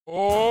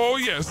Oh,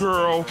 yes,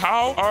 girl.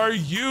 How are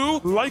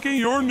you liking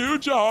your new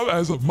job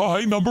as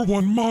my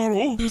 #1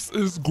 model? This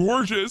is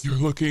gorgeous. You're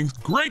looking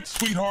great,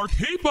 sweetheart.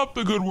 Keep up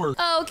the good work.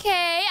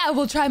 Okay, I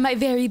will try my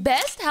very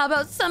best. How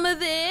about some of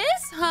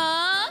this,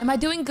 huh? Am I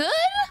doing good?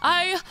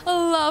 I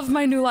love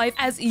my new life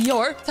as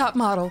your top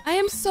model. I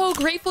am so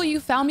grateful you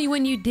found me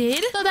when you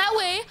did, so that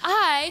way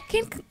I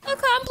can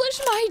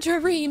accomplish my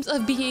dreams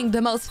of being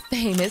the most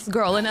famous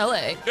girl in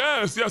LA.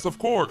 Yes, of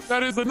course.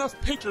 That is enough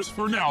pictures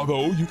for now,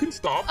 though. You can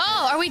stop.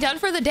 Oh, are we done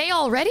for the day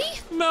already?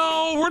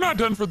 No, we're not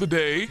done for the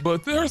day,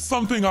 but there's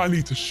something I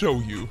need to show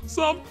you.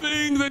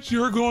 Something that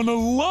you're gonna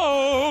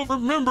love.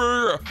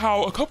 Remember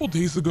how a couple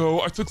days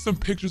ago I took some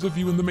pictures of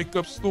you in the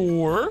makeup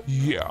store?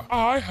 Yeah,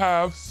 I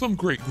have some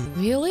great news.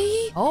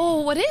 Really?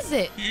 Oh, what is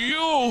it?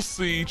 You'll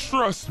see,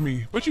 trust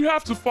me, but you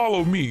have to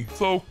follow me.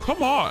 So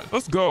come on,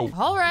 let's go.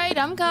 All right,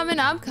 I'm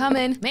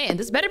coming. Man,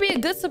 this better be a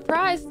good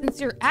surprise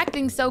since you're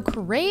acting so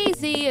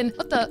crazy and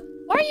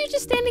why are you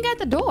just standing at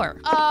the door?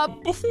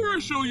 Before I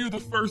show you the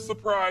first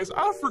surprise,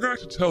 I forgot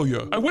to tell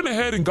you. I went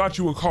ahead and got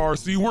you a car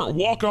so you weren't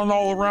walking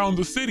all around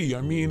the city.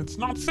 I mean, it's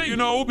not safe, you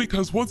know,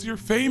 because once you're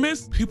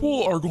famous,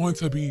 people are going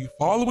to be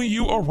following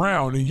you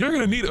around and you're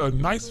gonna need a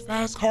nice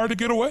fast car to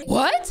get away.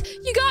 What?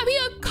 You got me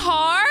a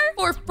car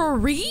for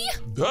free?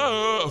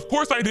 Duh, of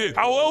course I did.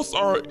 How else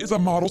is a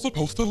model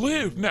supposed to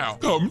live? Now,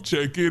 come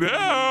check it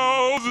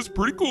out. This is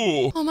pretty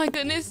cool. Oh my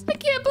goodness, I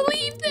can't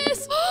believe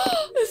this.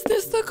 Is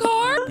this the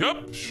car?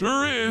 Yep,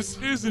 sure is.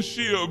 Isn't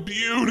she a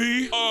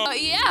beauty?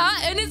 Yeah,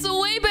 and it's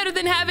way better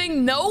than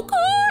having no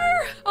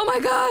car. Oh my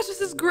gosh, this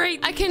is great.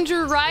 I can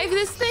drive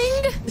this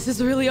thing. This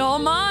is really all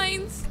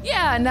mine.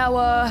 Yeah,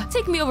 now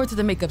take me over to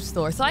the makeup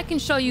store so I can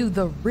show you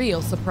the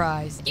real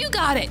surprise. You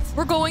got it.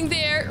 We're going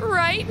there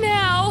right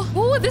now.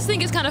 Oh, this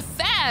thing is kind of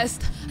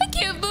fast. I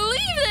can't believe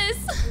this.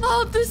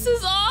 Oh, this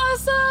is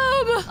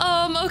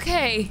awesome.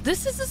 Okay,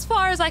 this is as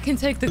far as I can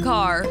take the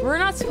car. We're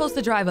not supposed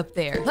to drive up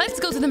there. Let's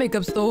go to the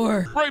makeup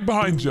store. Right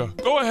behind you.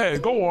 Go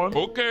ahead, go on.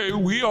 Okay,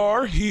 we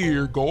are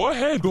here. Go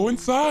ahead, go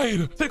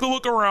inside. Take a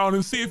look around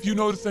and see if you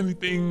notice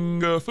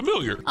anything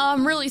familiar.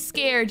 I'm really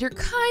scared. You're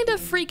kind of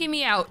freaking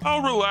me out.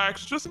 I'll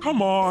relax. Just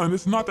come on.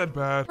 It's not that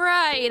bad.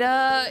 Right,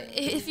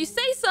 if you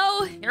say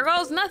so, here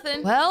goes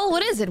nothing. Well,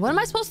 what is it? What am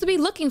I supposed to be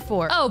looking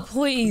for? Oh,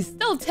 please,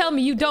 don't tell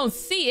me you don't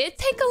see it.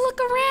 Take a look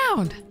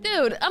around.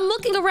 Dude, I'm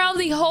looking around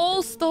the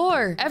whole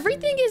store.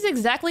 Everything is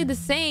exactly the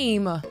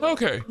same.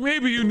 Okay,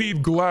 maybe you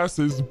need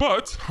glasses,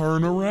 but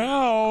turn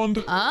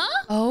around. Huh?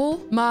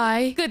 Oh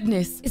my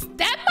goodness. Is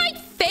that my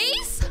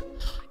face?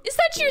 Is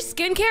that your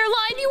skincare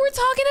line you were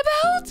talking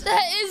about?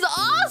 That is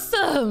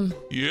awesome.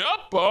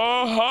 Yep,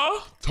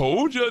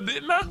 Told you,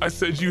 didn't I? I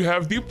said you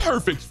have the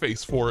perfect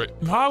face for it.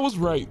 And I was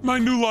right. My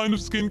new line of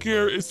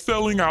skincare is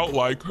selling out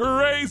like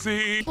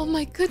crazy. Oh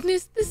my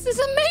goodness, this is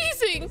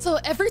amazing. So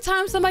every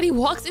time somebody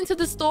walks into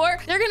the store,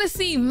 they're gonna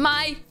see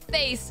my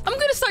face. I'm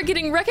gonna start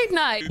getting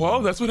recognized. Well,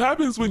 that's what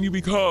happens when you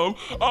become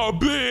a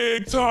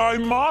big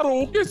time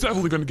model. You're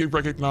definitely gonna get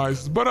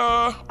recognized, but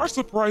our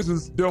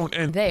surprises don't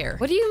end there.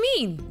 What do you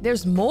mean?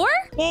 There's more?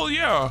 Well,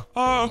 yeah.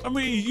 I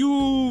mean,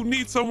 you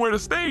need somewhere to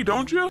stay,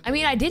 don't you? I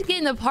mean, I did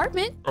get an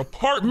apartment.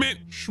 Apartment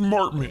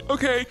schmartment.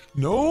 Okay,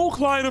 no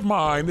client of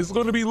mine is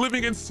gonna be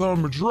living in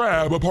some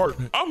drab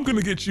apartment. I'm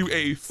gonna get you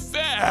a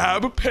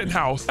fab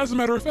penthouse. As a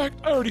matter of fact,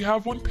 I already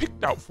have one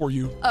picked out for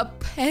you. A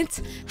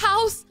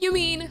penthouse? You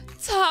mean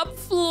top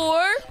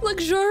floor?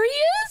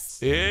 Luxurious?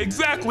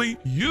 Exactly.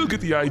 You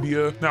get the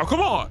idea. Now,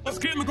 come on. Let's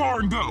get in the car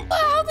and go.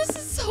 Wow, this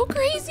is so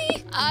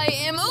crazy. I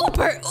am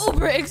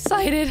uber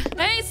excited.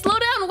 Hey, slow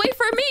down. Wait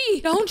for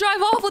me. Don't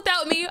drive off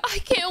without me. I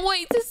can't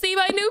wait to see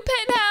my new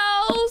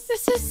penthouse.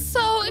 This is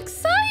so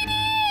exciting.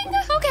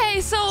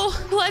 Okay, so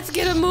let's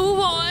get a move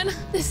on.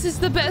 This is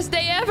the best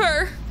day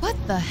ever. What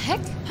the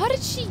heck? How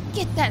did she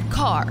get that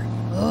car?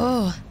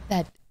 Oh,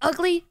 that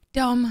ugly,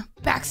 dumb,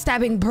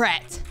 backstabbing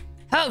brat.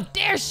 How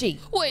dare she?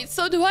 Wait,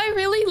 so do I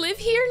really live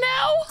here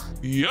now?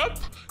 Yep.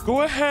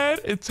 Go ahead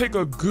and take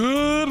a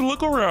good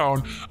look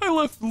around. I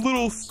left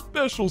little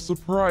special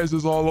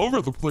surprises all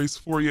over the place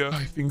for you.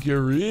 I think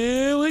you're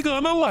really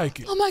gonna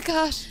like it. Oh my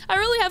gosh, I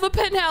really have a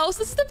penthouse.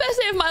 This is the best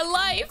day of my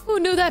life. Who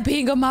knew that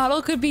being a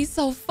model could be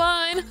so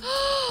fun?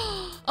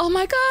 Oh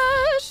my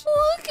gosh,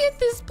 look at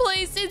this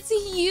place. It's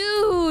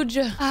huge.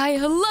 I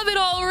love it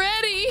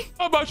already.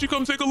 How about you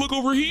come take a look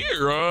over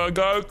here? I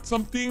got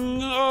something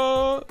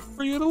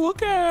for you to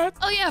look at.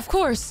 Oh yeah, of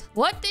course.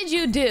 What did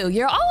you do?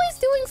 You're always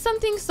doing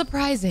something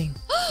surprising.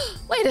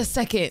 Wait a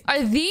second.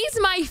 Are these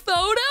my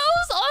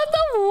photos on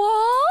the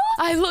wall?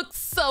 I look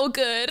so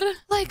good.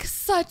 Like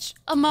such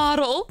a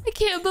model. I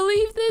can't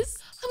believe this.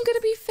 I'm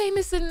gonna be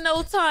famous in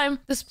no time.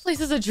 This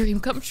place is a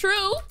dream come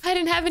true. I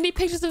didn't have any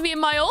pictures of me in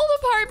my old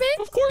apartment.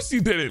 Of course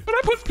you didn't, but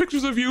I put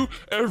pictures of you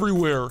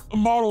everywhere. A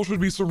model should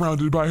be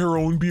surrounded by her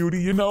own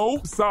beauty, you know?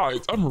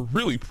 Besides, I'm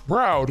really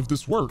proud of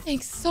this work.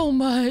 Thanks so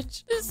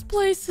much. This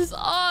place is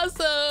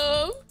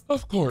awesome.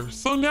 Of course.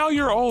 So now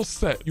you're all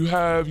set. You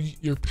have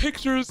your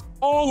pictures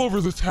all over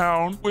the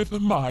town with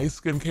my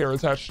skincare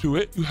attached to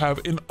it. You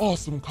have an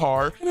awesome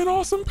car and an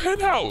awesome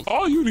penthouse.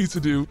 All you need to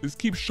do is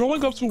keep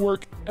showing up to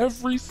work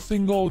every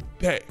single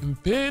day, and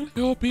then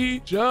you'll be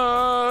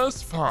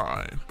just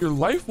fine. Your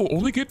life will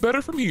only get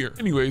better from here.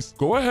 Anyways,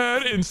 go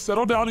ahead and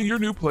settle down in your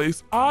new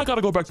place. I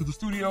gotta go back to the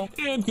studio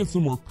and get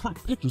some more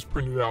pictures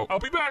printed out. I'll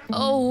be back.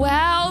 Oh,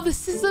 wow,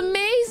 this is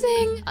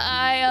amazing.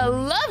 I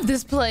love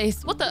this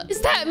place. What the?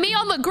 Is that me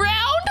on the ground?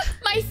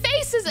 My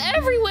face is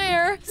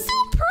everywhere. So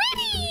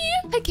pretty.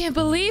 I can't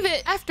believe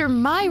it. After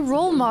my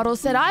role model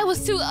said I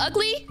was too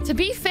ugly to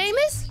be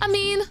famous, I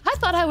mean, I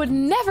thought I would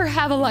never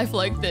have a life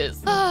like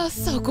this. Oh,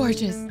 so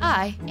gorgeous.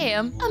 I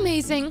am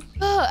amazing.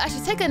 Oh, I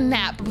should take a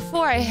nap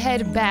before I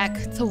head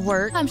back to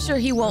work. I'm sure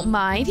he won't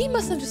mind. He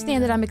must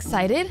understand that I'm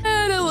excited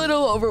and a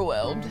little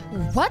overwhelmed.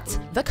 What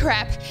the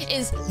crap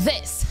is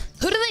this?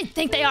 Who do they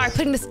think they are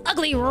putting this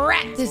ugly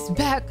rat, this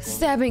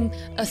backstabbing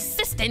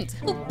assistant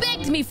who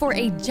begged me for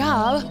a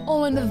job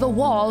on the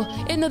wall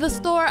in the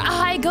store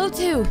I go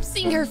to?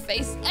 Seeing her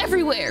face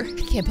everywhere.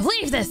 I can't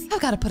believe this. I've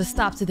got to put a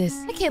stop to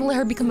this. I can't let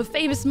her become a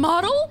famous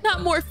model.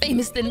 Not more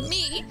famous than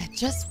me. That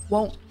just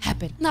won't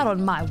happen. Not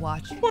on my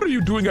watch. What are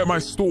you doing at my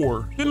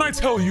store? Didn't I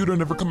tell you to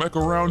never come back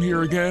around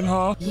here again,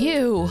 huh?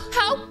 You?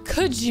 How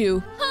could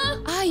you? Huh?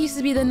 I used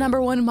to be the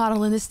 #1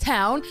 model in this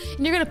town,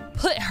 and you're gonna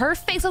put her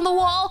face on the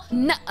wall?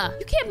 Nuh-uh.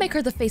 You can't make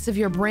her the face of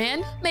your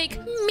brand. Make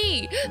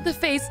me the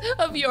face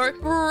of your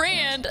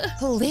brand.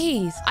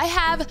 Please. I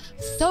have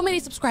so many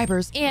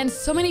subscribers and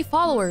so many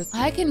followers.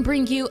 I can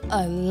bring you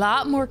a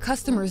lot more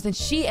customers than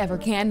she ever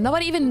can.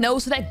 Nobody even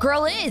knows who that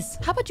girl is.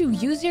 How about you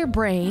use your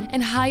brain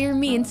and hire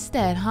me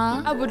instead,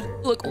 huh? I would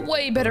look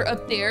way better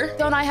up there.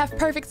 Don't I have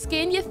perfect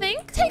skin, you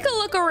think? Take a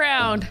look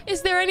around.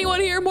 Is there anyone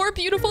here more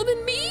beautiful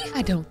than me?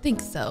 I don't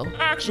think so.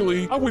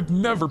 Actually, I would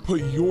never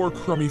put your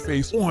crummy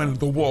face on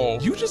the wall.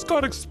 You just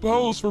got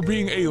exposed for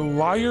being a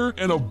liar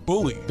and a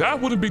bully. That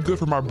wouldn't be good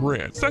for my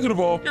brand. Second of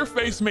all, your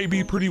face may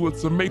be pretty with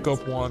some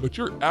makeup on, but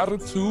your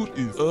attitude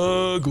is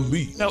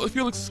ugly. Now, if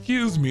you'll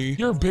excuse me,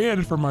 you're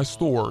banned from my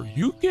store.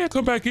 You can't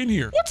come back in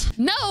here. What?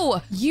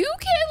 No, you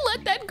can't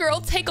let that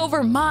girl take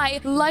over my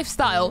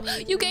lifestyle.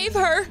 You gave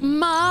her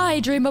my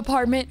dream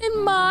apartment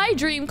and my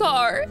dream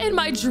car and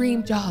my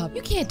dream job.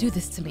 You can't do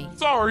this to me.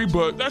 Sorry,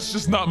 but that's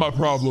just not my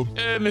problem.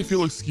 And if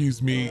you'll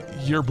excuse me,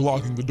 you're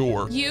blocking the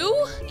door.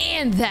 You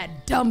and that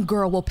dumb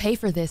girl will pay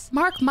for this.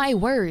 Mark my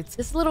words.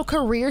 This little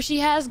career she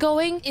has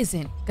going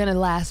isn't gonna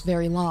last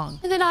very long.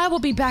 And then I will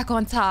be back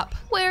on top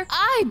where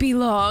I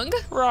belong.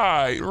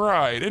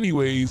 Right.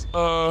 Anyways,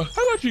 how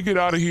about you get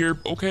out of here,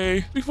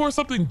 okay? Before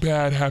something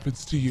bad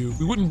happens to you.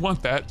 We wouldn't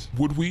want that,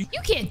 would we?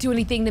 You can't do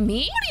anything to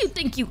me. Who do you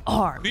think you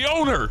are? The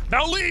owner!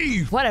 Now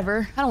leave!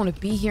 Whatever. I don't want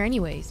to be here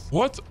anyways.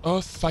 What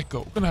a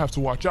psycho. Gonna have to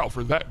watch out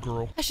for that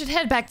girl. I should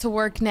head back to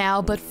work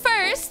now, but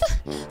first,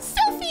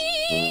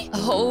 selfie!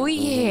 Oh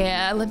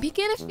yeah, let me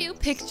get a few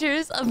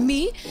pictures of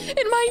me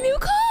in my new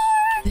car.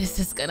 This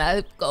is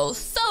gonna go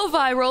so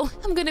viral.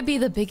 I'm gonna be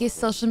the biggest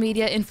social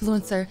media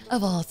influencer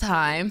of all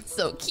time.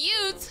 So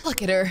cute.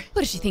 Look at her.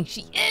 What does she think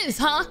she is,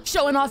 huh?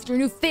 Showing off your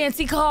new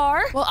fancy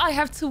car? Well, I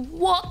have to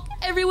walk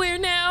everywhere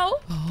now.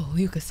 Oh,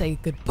 you could say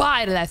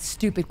goodbye to that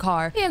stupid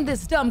car and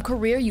this dumb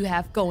career you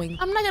have going.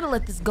 I'm not gonna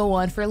let this go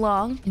on for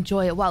long.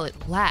 Enjoy it while it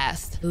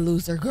lasts,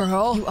 loser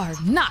girl. You are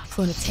not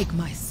gonna take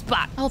my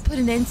spot. I'll put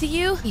an end to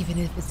you, even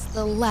if it's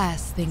the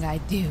last thing I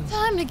do.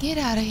 Time to get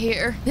out of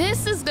here.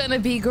 This is gonna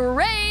be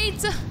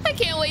great. I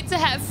can't wait to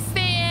have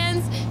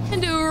fans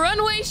and do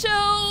runway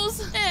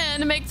shows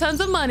and make tons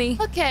of money.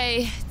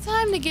 Okay,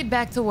 time to get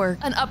back to work.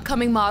 An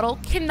upcoming model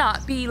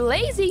cannot be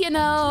lazy, you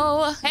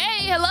know.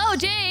 Hey, hello,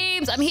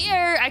 James. I'm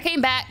here. I came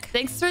back.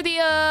 Thanks for the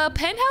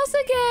penthouse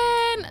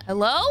again.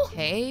 Hello?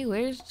 Hey,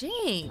 where's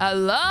James?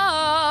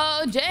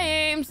 Hello,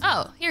 James.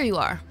 Oh, here you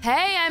are.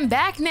 Hey, I'm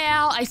back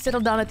now. I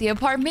settled down at the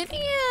apartment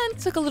and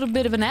took a little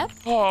bit of a nap.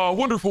 Oh,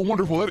 wonderful.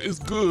 That is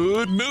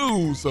good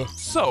news.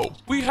 So,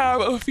 we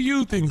have a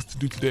few things to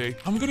do today.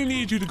 I'm gonna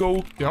need you to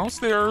go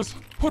downstairs,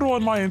 put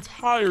on my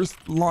entire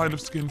line of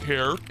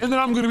skincare, and then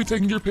I'm gonna be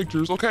taking your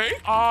pictures, okay?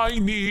 I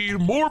need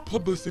more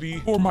publicity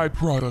for my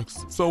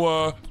products.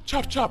 So,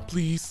 chop,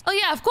 please. Oh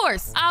yeah, of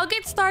course. I'll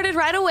get started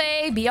right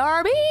away.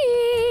 BRB.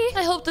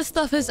 I hope this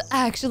stuff is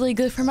actually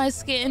good for my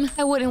skin.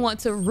 I wouldn't want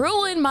to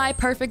ruin my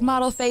perfect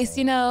model face,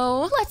 you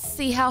know. Let's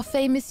see how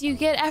famous you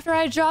get after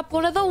I drop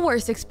one of the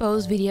worst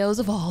exposed videos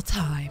of all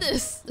time.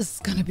 This is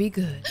gonna be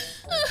good.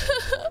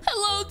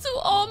 Hello to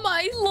all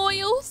my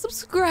loyal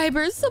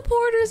subscribers,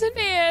 supporters, and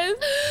fans.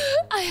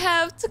 I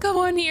have to come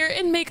on here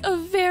and make a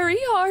very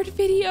hard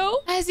video.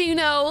 As you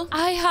know,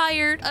 I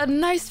hired a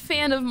nice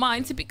fan of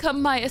mine to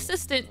become my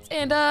assistant,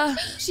 and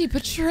she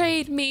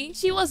betrayed me.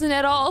 She wasn't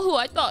at all who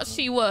I thought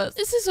she was.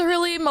 This is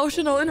really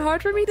emotional and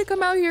hard for me to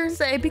come out here and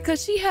say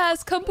because she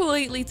has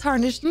completely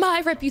tarnished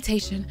my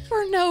reputation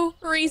for no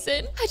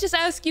reason. I just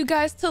ask you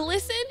guys to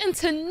listen and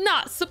to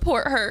not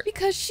support her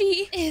because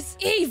she is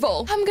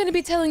evil. I'm gonna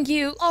be telling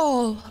you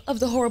all of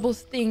the horrible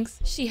things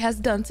she has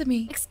done to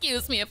me.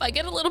 Excuse me if I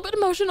get a little bit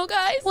emotional, guys.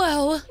 guys.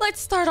 Well, let's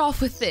start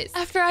off with this.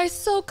 After I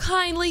so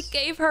kindly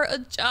gave her a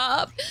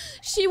job,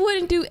 she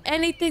wouldn't do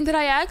anything that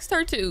I asked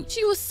her to.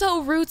 She was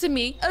so rude to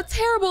me, a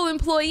terrible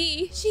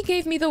employee. She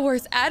gave me the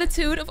worst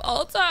attitude of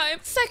all time.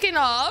 Second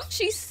off,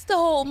 she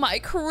stole my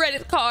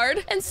credit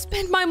card and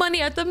spent my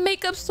money at the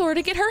makeup store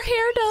to get her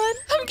hair done.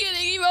 I'm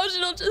getting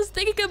emotional just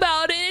thinking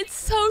about it. It's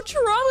so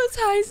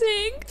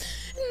traumatizing.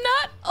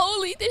 Not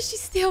only did she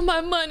steal my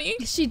money,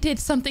 she did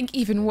something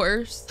even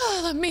worse.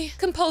 Let me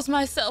compose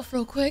myself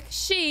real quick.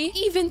 She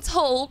even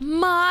told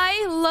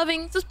my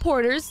loving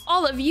supporters,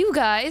 all of you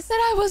guys,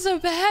 that I was a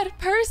bad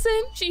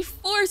person. She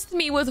forced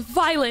me with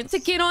violence to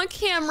get on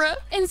camera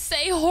and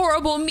say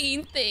horrible,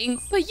 mean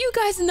things. But you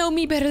guys know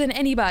me better than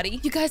anybody.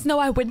 You guys know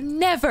I would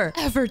never,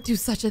 ever do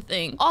such a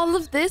thing. All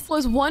of this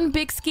was one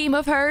big scheme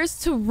of hers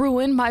to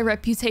ruin my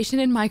reputation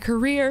and my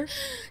career.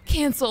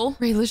 Cancel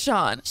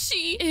raylashon.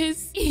 She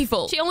is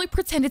evil. She only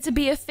pretended to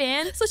be a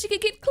fan so she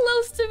could get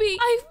close to me.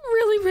 I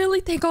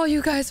really thank all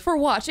you guys for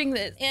watching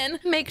this.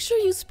 And make sure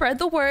you spread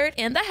the word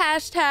and the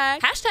hashtag.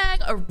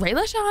 Hashtag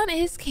raylashon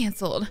is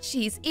canceled.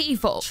 She's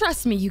evil.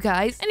 Trust me, you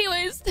guys.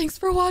 Anyways, thanks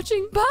for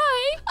watching.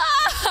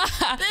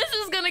 Bye. This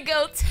is gonna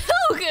go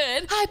too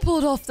good. I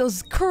pulled off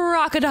those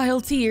crocodile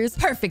tears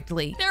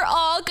perfectly. They're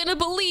all gonna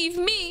believe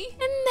me.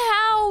 And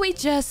now we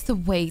just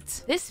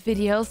wait. This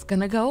video's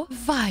gonna go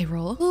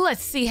viral.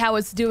 Let's see how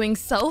it's doing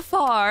so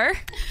far.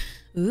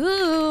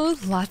 Ooh,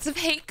 lots of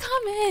hate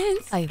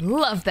comments. I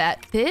love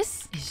that.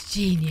 This is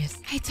genius.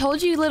 I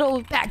told you,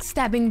 little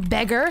backstabbing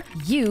beggar,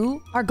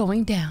 you are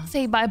going down.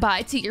 Say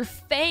bye-bye to your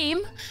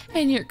fame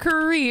and your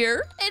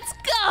career. It's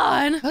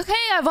gone. Okay,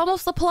 I've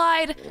almost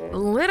applied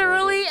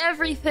literally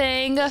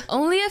everything.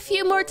 Only a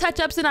few more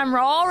touch-ups and I'm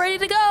all ready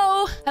to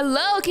go.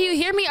 Hello, can you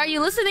hear me? Are you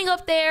listening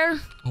up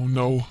there? Oh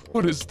no,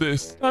 what is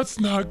this? That's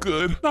not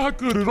good. Not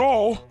good at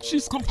all.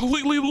 She's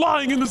completely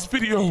lying in this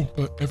video,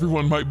 but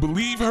everyone might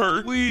believe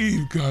her.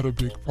 We've got a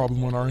big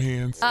problem on our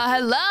hands.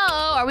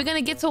 Hello? Are we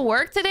gonna get to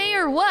work today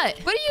or what?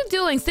 What are you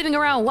doing, sitting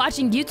around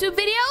watching YouTube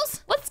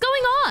videos? What's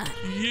going on?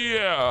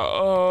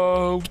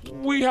 Yeah,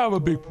 we have a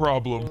big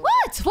problem.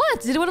 What?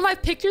 Did one of my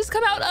pictures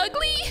come out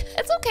ugly?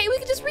 It's okay, we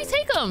can just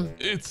retake them.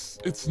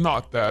 It's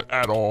not that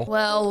at all.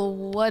 Well,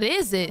 what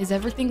is it? Is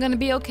everything gonna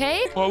be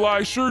okay? Well,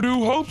 I sure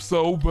do hope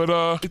so, but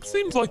it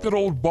seems like that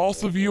old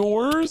boss of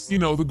yours, you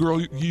know, the girl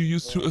you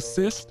used to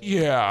assist,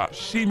 yeah,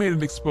 she made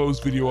an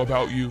exposed video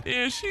about you,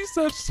 and she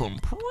said some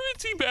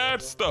pretty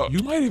bad stuff.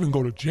 You might even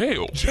go to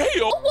jail.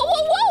 Jail?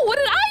 Whoa, what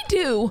did I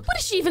do? What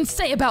did she even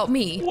say about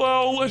me?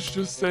 Well, let's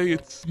just say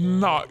it's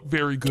not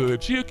very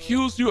good. She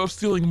accused you of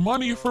stealing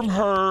money from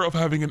her, of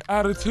having an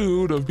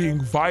attitude, of being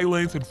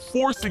violent, and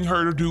forcing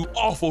her to do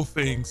awful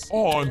things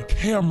on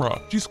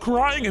camera. She's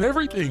crying and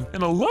everything,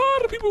 and a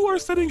lot of people are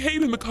sending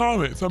hate in the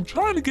comments. I'm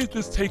trying to get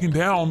this taken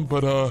down,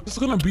 but it's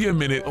gonna be a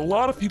minute. A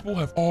lot of people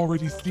have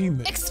already seen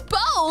this.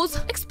 Expose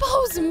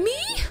me?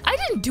 I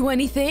didn't do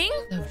anything.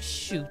 Oh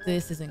shoot,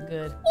 this isn't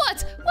good.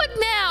 What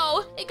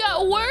now? It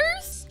got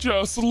worse?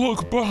 Just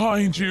look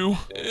behind you.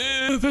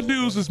 The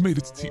news has made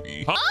its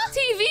TV. Huh?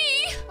 TV?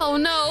 Oh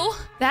no,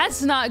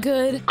 that's not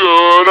good.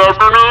 Good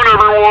afternoon,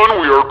 everyone.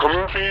 We are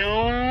coming to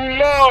you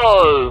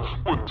live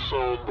with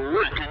some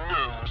breaking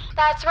news.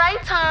 That's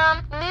right,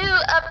 Tom. New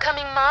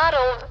upcoming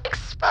model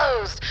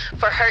exposed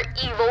for her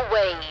evil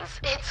ways.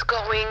 It's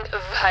going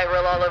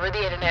viral all over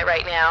the internet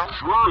right now.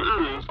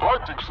 Sure is. I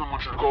think someone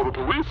should call the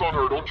police on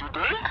her, don't you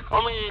think?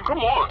 I mean, come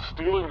on.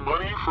 Stealing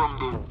money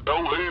from the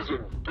LA's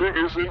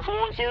biggest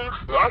influencer?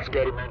 That's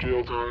gotta be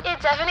jail time.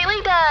 It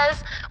definitely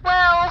does.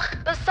 Well,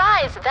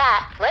 besides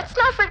that, let's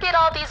not forget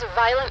all these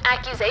violent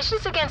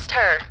accusations against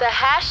her. The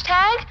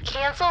hashtag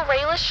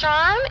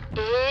 #CancelRayLashon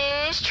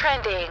is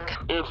trending.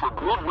 And for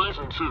good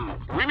reason, too.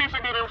 We need to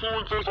get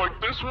influencers like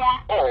this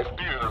one off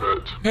the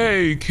internet.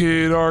 Hey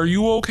kid, are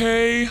you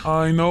okay?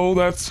 I know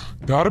that's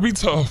gotta be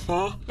tough,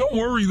 huh? Don't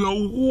worry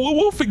though,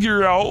 we'll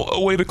figure out a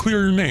way to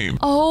clear your name.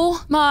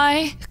 Oh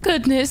my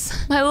goodness,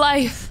 my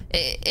life.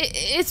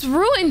 It's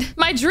ruined.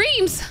 My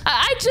dreams.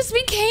 I just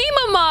became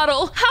a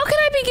model. How can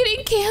I be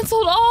getting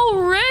canceled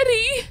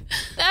already?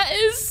 That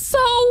is so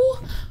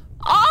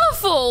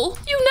awful.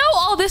 You know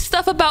all this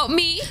stuff about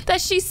me that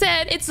she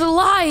said. It's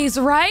lies,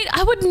 right?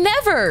 I would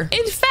never.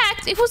 In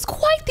fact, it was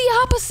quite the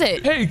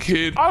opposite. Hey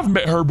kid, I've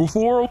met her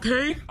before,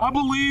 okay? I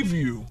believe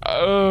you.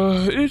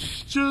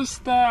 It's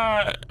just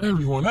that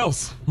everyone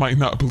else might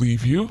not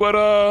believe you. But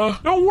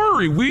don't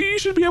worry, we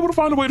should be able to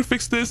find a way to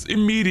fix this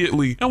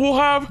immediately, and we'll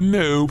have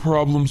no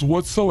problems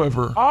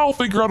whatsoever. I'll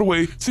figure out a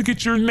way to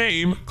get your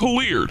name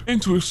cleared and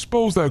to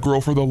expose that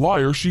girl for the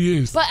liar she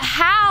is. But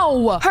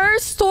how? Her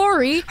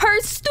story,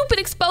 her stupid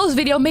exposed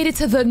video made it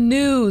to the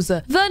news. news.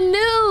 The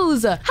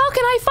news. How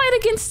can I fight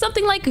against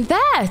something like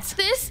that?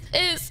 This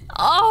is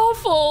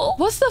awful.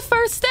 What's the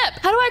first step?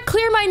 How do I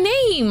clear my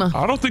name?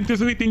 I don't think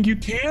there's anything you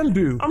can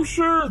do. I'm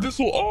sure this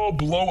will all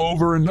blow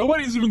over and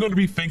nobody's even going to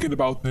be thinking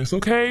about this,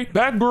 okay?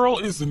 That girl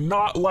is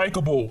not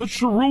likable. The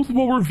truth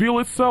will reveal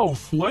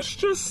itself. Let's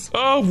just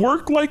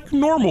work like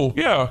normal.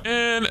 Yeah,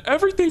 and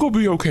everything will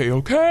be okay,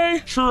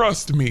 okay?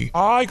 Trust me.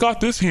 I got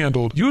this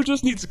handled. You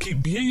just need to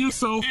keep being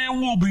yourself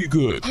and we'll be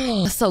good.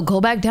 So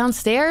go back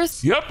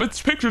downstairs? Yep,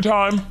 it's picture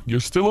time. You're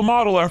still a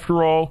model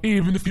after all,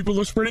 even if people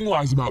are spreading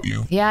lies about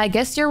you. Yeah, I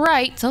guess you're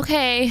right.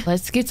 Okay,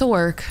 let's get to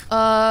work.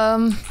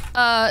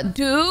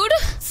 Dude?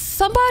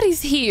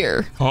 Somebody's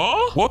here.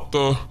 Huh? What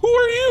the? Who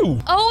are you?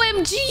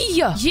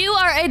 OMG! You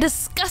are a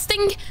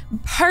disgusting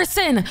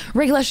person,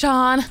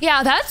 raylashon.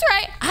 Yeah, that's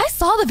right. I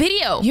saw the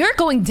video. You're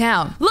going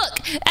down.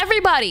 Look,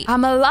 everybody,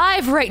 I'm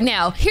alive right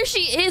now. Here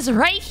she is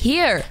right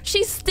here.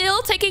 She's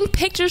still taking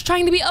pictures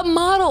trying to be a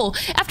model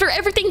after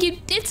everything you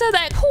did to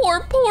that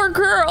poor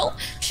girl.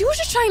 She was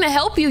just trying to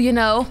help you, you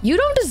know. You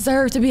don't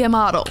deserve to be a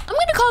model. I'm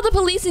gonna call the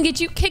police and get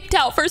you kicked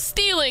out for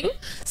stealing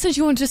since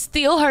you want to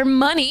steal her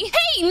money.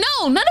 Hey,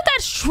 no, none of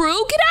that's true.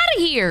 Get out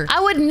of here.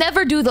 I would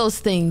never do those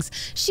things.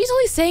 She's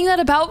only saying that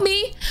about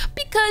me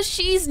because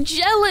she's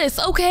jealous,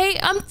 okay?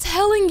 I'm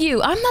telling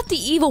you, I'm not the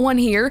evil one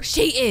here.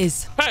 She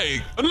is.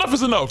 Hey, enough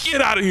is enough.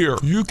 Get out of here.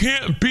 You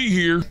can't be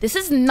here. This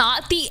is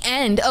not the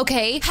end,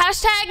 okay?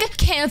 Hashtag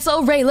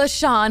cancel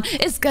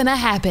raylashon is gonna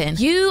happen.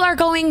 You are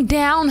going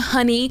down,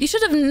 honey. You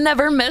should have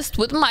never messed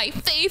with my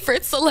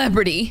favorite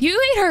celebrity. You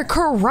made her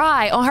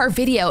cry on her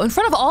video in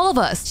front of all of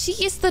us.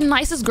 She is the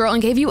nicest girl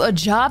and gave you a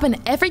job and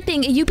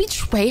everything, and you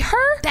betray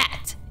her?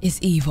 That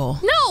is evil.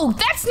 No,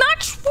 that's not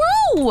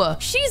true.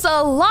 She's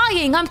a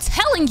lying, I'm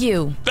telling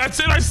you. That's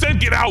it, I said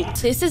get out.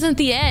 This isn't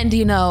the end,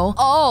 you know.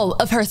 All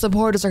of her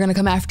supporters are gonna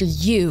come after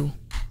you.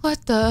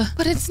 What the?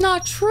 But it's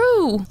not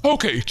true.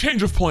 Okay,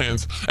 change of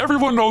plans.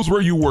 Everyone knows where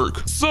you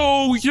work.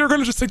 So you're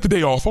gonna just take the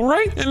day off, all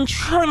right? And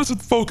try not to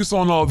focus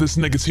on all this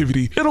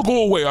negativity. It'll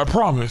go away, I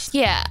promise.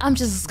 Yeah, I'm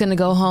just gonna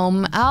go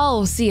home.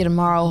 I'll see you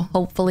tomorrow,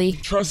 hopefully.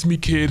 Trust me,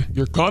 kid.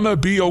 You're gonna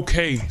be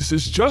okay. This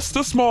is just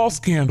a small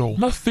scandal.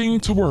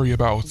 Nothing to worry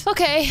about.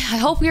 Okay, I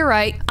hope you're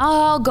right.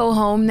 I'll go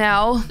home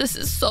now. This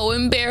is so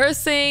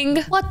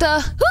embarrassing. What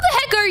the? Who the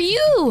heck are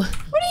you?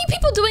 What are you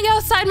people doing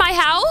outside my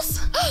house?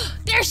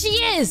 There she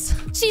is.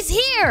 She's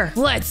here.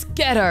 Let's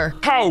get her.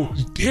 How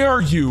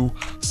dare you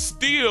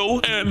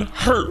steal and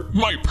hurt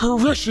my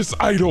precious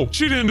idol?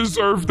 She didn't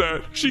deserve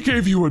that. She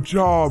gave you a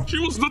job. She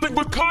was nothing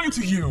but kind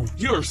to you.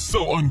 You're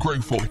so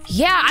ungrateful.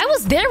 Yeah, I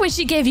was there when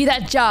she gave you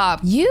that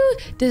job. You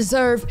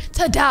deserve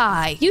to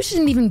die. You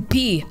shouldn't even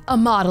be a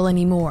model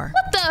anymore.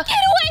 What the? Get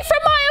away from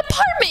my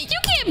apartment. You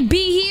can't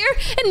be here.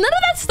 And none of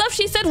that stuff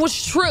she said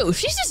was true.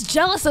 She's just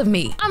jealous of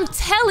me. I'm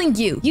telling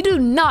you, you do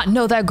not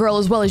know that girl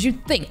as well as you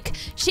think.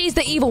 She's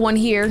the evil one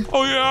here.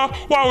 Oh yeah?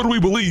 Why would we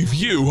believe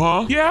you,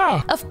 huh?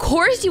 Yeah. Of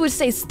course you would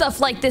say stuff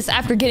like this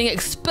after getting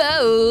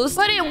exposed,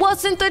 but it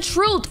wasn't the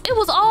truth. It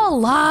was all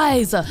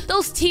lies.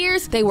 Those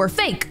tears, they were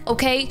fake,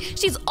 okay?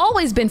 She's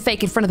always been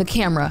fake in front of the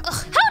camera.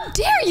 Ugh, how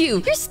dare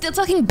you? You're still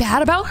talking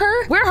bad about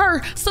her? We're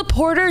her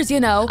supporters, you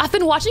know. I've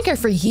been watching her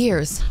for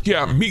years.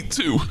 Yeah, me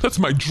too. That's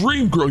my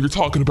dream girl you're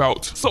talking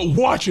about. So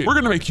watch it. We're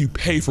gonna make you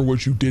pay for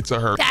what you did to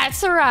her.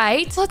 That's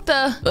right. What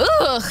the?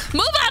 Ugh.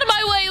 Move out of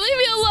my way. Leave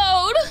me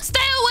alone. Stay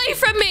away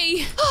from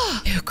me.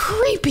 You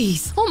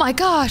creepies. Oh my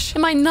gosh.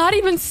 Am I not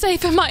even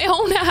safe in my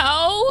own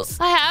house?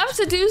 I have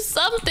to do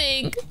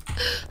something.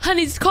 I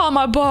need to call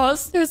my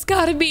boss. There's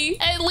gotta be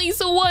at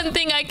least one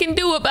thing I can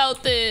do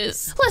about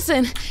this.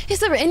 Listen, is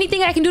there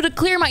anything I can do to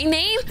clear my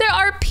name? There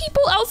are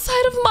people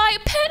outside of my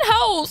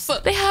penthouse.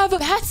 They have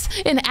bats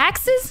and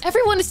axes.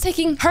 Everyone is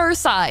taking her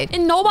side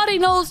and nobody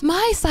knows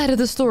my side of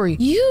the story.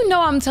 You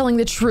know I'm telling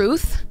the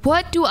truth.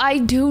 What do I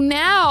do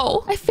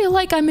now? I feel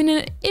like I'm in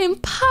an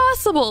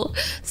impossible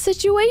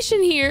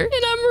situation here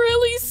and I'm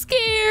really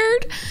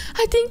scared.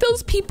 I think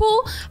those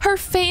people, her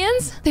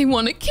fans, they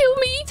want to kill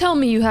me. Tell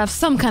me you have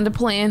some kind of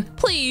plan,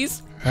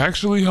 please.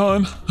 Actually,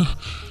 hon,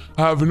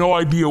 I have no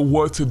idea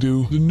what to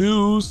do. The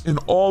news and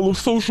all of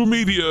social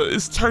media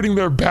is turning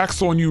their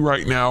backs on you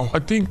right now. I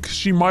think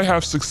she might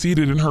have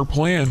succeeded in her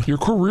plan. Your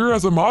career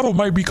as a model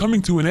might be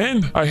coming to an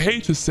end. I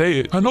hate to say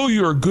it. I know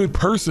you're a good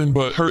person,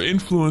 but her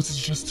influence is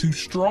just too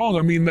strong.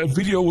 I mean, that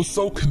video was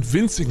so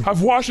convincing.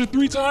 I've watched it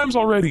 3 times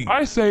already.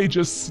 I say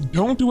just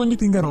don't do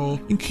anything at all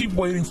and keep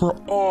waiting for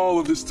all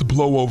of this to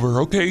blow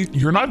over, okay?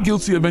 You're not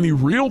guilty of any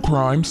real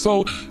crime,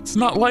 so it's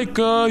not like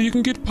you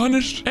can get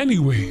punished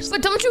anyways.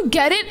 But don't you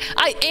get it?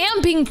 I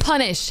am being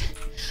punished.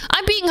 I'm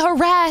I'm being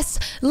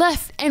harassed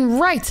left and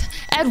right,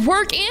 at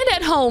work and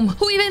at home.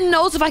 Who even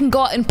knows if I can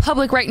go out in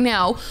public right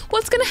now?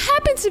 What's gonna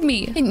happen to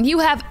me? And you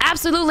have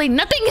absolutely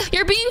nothing.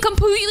 You're being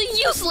completely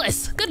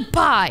useless.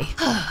 Goodbye.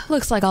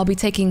 Looks like I'll be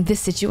taking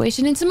this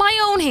situation into my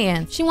own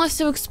hands. She wants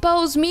to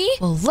expose me?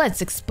 Well,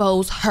 let's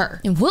expose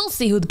her. And we'll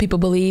see who the people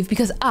believe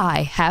because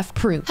I have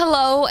proof.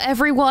 Hello,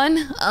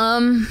 everyone.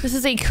 This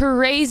is a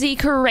crazy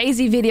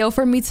video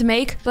for me to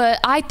make, but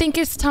I think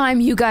it's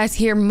time you guys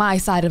hear my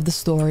side of the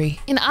story.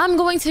 And I'm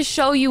going to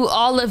show you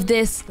all of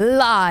this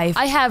live.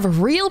 I have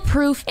real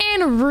proof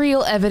and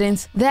real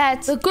evidence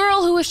that the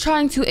girl who is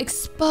trying to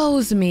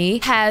expose me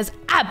has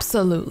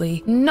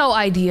absolutely no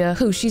idea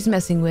who she's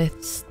messing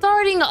with.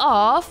 Starting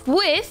off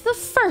with the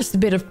first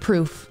bit of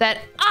proof that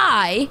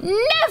I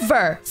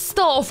never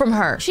stole from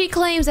her. She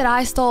claims that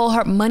I stole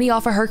her money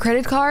off of her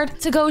credit card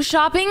to go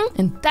shopping,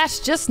 and that's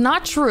just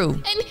not true.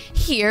 And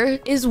here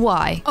is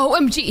why.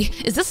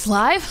 OMG, is this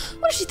live?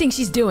 What does she think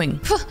she's doing?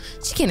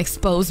 She can't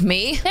expose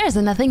me. There's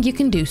nothing you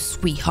can do,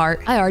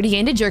 sweetheart. I already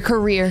ended your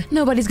career.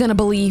 Nobody's gonna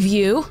believe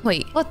you.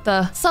 Wait, what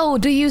the? So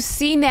do you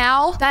see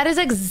now? That is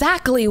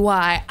exactly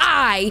why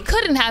I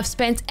couldn't have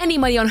spent any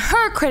money on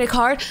her credit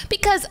card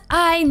because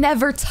I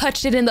never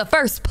touched it in the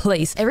first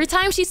place. Every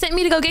time she sent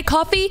me to go get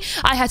coffee,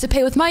 I had to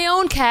pay with my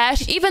own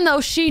cash, even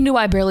though she knew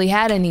I barely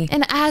had any.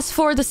 And as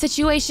for the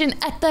situation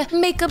at the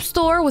makeup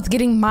store with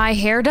getting my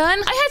hair done,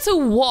 I had to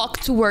walk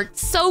to work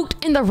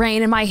soaked in the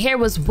rain and my hair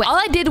was wet. All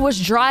I did was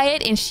dry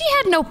it and she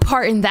had no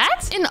part in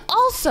that. And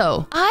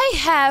also, I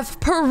have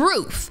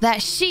proof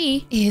that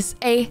she is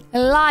a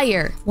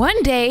liar.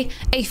 One day,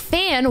 a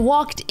fan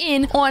walked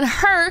in on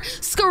her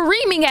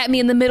screaming at me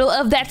in the middle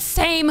of that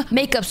same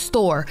makeup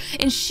store.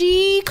 And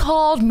she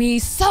called me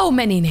so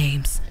many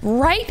names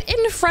right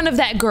in front of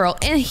that girl.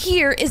 And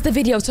here is the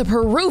video to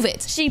prove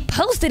it. She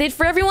posted it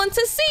for everyone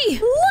to see.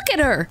 Look at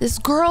her. This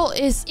girl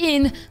is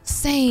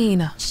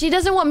insane. She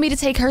doesn't want me to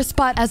take her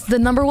spot as the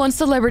 #1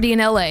 celebrity in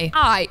LA.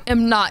 I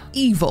am not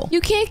evil. You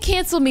can't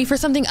cancel me for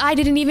something I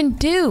didn't even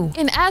do.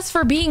 And as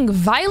for being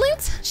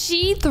violent,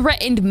 she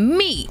threatened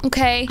me,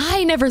 okay?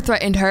 I never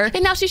threatened her,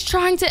 and now she's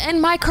trying to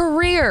end my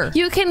career.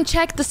 You can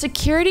check the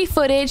security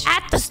footage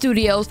at the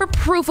studios for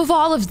proof of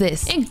all of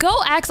this. And go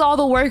ask all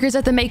the workers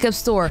at the makeup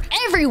store.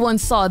 Everyone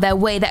saw that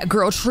way that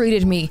girl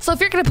treated me. So if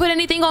you're gonna put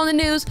anything on the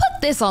news,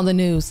 put this on the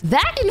news.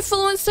 That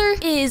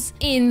influencer is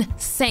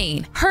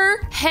insane.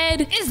 Her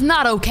head is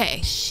not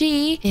okay.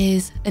 She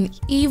is an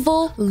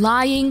evil,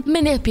 lying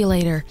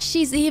manipulator.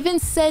 She's even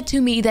said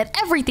to me that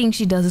everything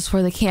she does is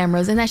for the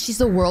cameras and that she's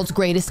the world's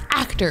greatest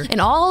actor.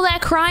 And all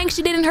that crying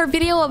she did in her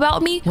video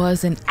about me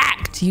was an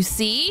act, you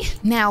see?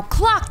 Now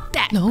clock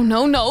that.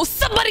 No.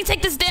 Somebody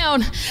take this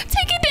down.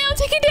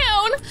 Take it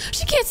down.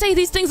 She can't say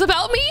these things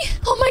about me.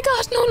 Oh my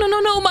gosh, no.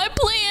 My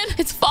plan,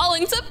 it's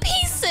falling to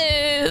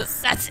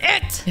pieces. That's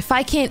it. If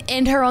I can't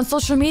end her on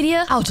social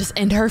media, I'll just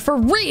end her for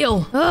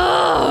real.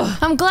 Ugh.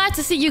 I'm glad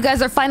to see you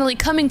guys are finally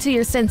coming to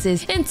your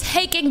senses and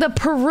taking the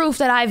proof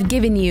that I've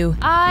given you.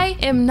 I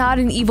am not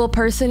an evil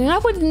person and I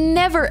would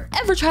never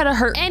ever try to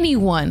hurt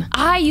anyone.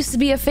 I used to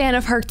be a fan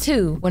of her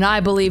too when I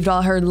believed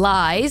all her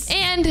lies.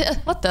 And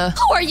what the?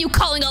 Who are you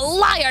calling a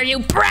liar, you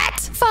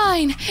brat?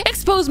 Fine,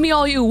 expose me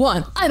all you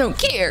want. I don't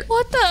care.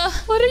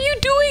 What are you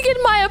doing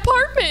in my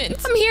apartment?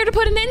 I'm here to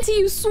put an end to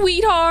you,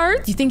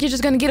 sweetheart. You think you're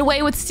just gonna get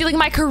away with stealing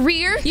my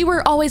career? You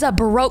were always a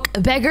broke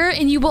beggar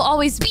and you will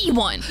always be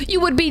one. You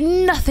would be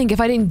nothing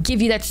if I didn't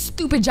give you that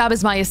stupid job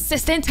as my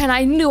assistant, and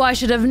I knew I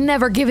should have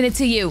never given it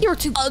to you. You're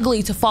too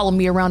ugly to follow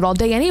me around all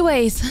day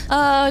anyways.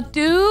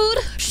 Dude,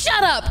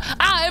 shut up.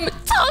 I'm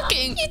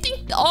talking. You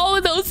think all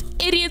of those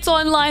idiots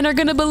online are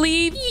gonna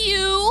believe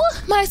you?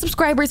 My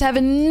subscribers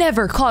have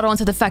never caught on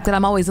to the fact that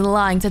I'm always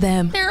lying to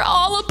them. They're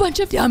all a bunch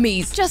of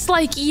dummies, just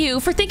like you,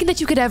 for thinking that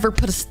you could ever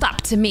put a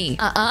stop to me.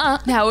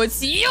 Now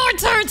it's your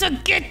turn to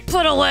get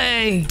put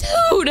away.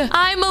 Dude,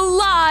 I'm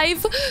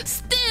alive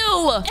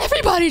still.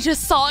 Everybody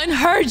just saw and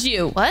heard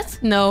you. What?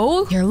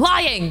 No, you're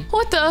lying.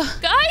 What the?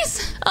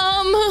 Guys?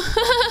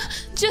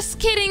 Just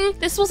kidding.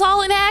 This was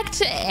all an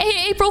act.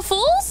 April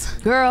Fools?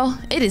 Girl,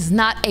 it is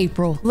not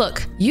April.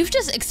 Look, you've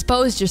just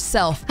exposed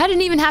yourself. I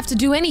didn't even have to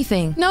do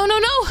anything. No.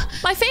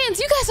 My fans,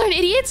 you guys aren't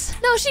idiots.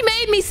 No, she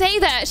made me say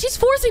that. She's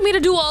forcing me to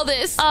do all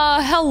this.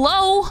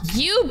 Hello?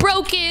 You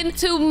broke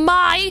into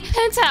my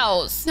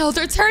penthouse. No,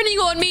 they're turning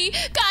on me.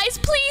 Guys,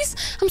 please.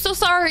 I'm so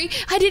sorry.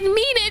 I didn't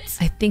mean it.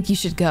 I think you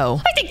should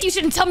go. I think you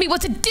shouldn't tell me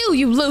what to do,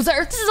 you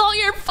loser. This is all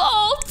your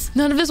fault.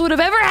 None of this would have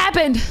ever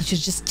happened. You should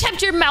just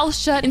kept your mouth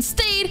shut and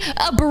stayed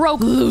a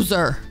broke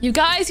loser. You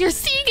guys, you're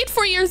seeing it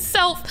for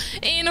yourself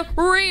in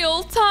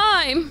real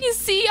time. You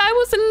see, I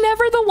was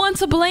never the one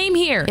to blame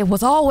here. It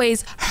was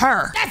always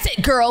her. That's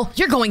it, girl.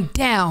 You're going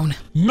down.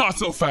 Not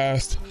so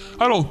fast.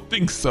 I don't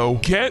think so.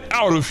 Get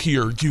out of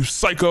here, you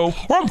psycho,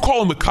 or I'm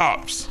calling the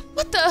cops.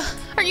 What the?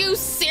 Are you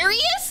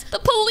serious? The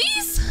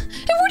police?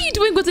 And what are you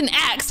doing with an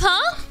axe,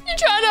 huh? You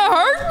trying to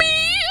hurt me?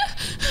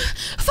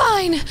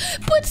 Fine,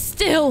 but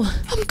still,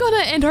 I'm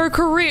gonna end her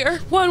career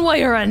one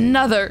way or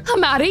another.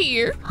 I'm out of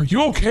here. Are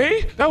you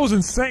okay? That was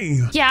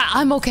insane. Yeah,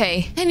 I'm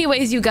okay.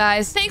 Anyways, you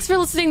guys, thanks for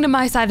listening to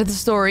my side of the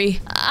story.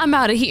 I'm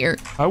out of here.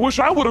 I wish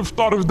I would have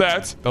thought of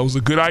that. That was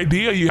a good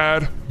idea you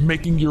had.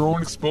 Making your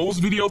own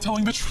exposed video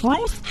telling the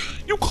truth.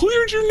 You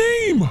cleared your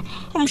name.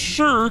 I'm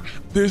sure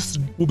this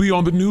will be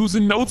on the news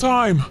in no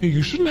time. Hey,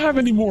 you shouldn't have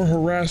any more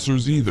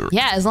harassers either.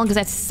 Yeah, as long as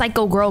that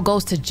psycho girl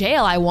goes to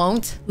jail, I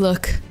won't.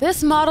 Look,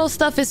 this model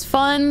stuff is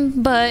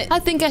fun, but I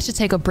think I should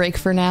take a break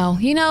for now.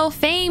 You know,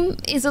 fame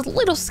is a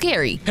little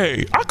scary.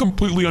 Hey, I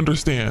completely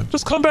understand.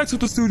 Just come back to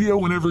the studio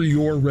whenever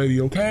you're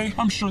ready, okay?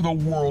 I'm sure the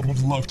world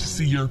would love to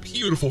see your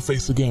beautiful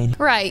face again.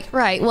 Right.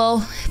 Well,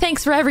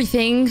 thanks for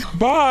everything.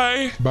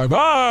 Bye.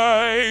 Bye-bye.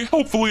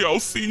 Hopefully I'll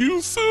see you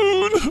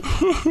soon.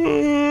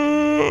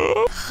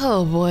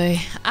 Oh boy,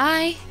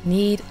 I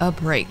need a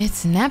break.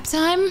 It's nap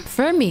time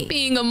for me.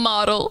 Being a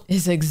model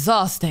is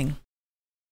exhausting.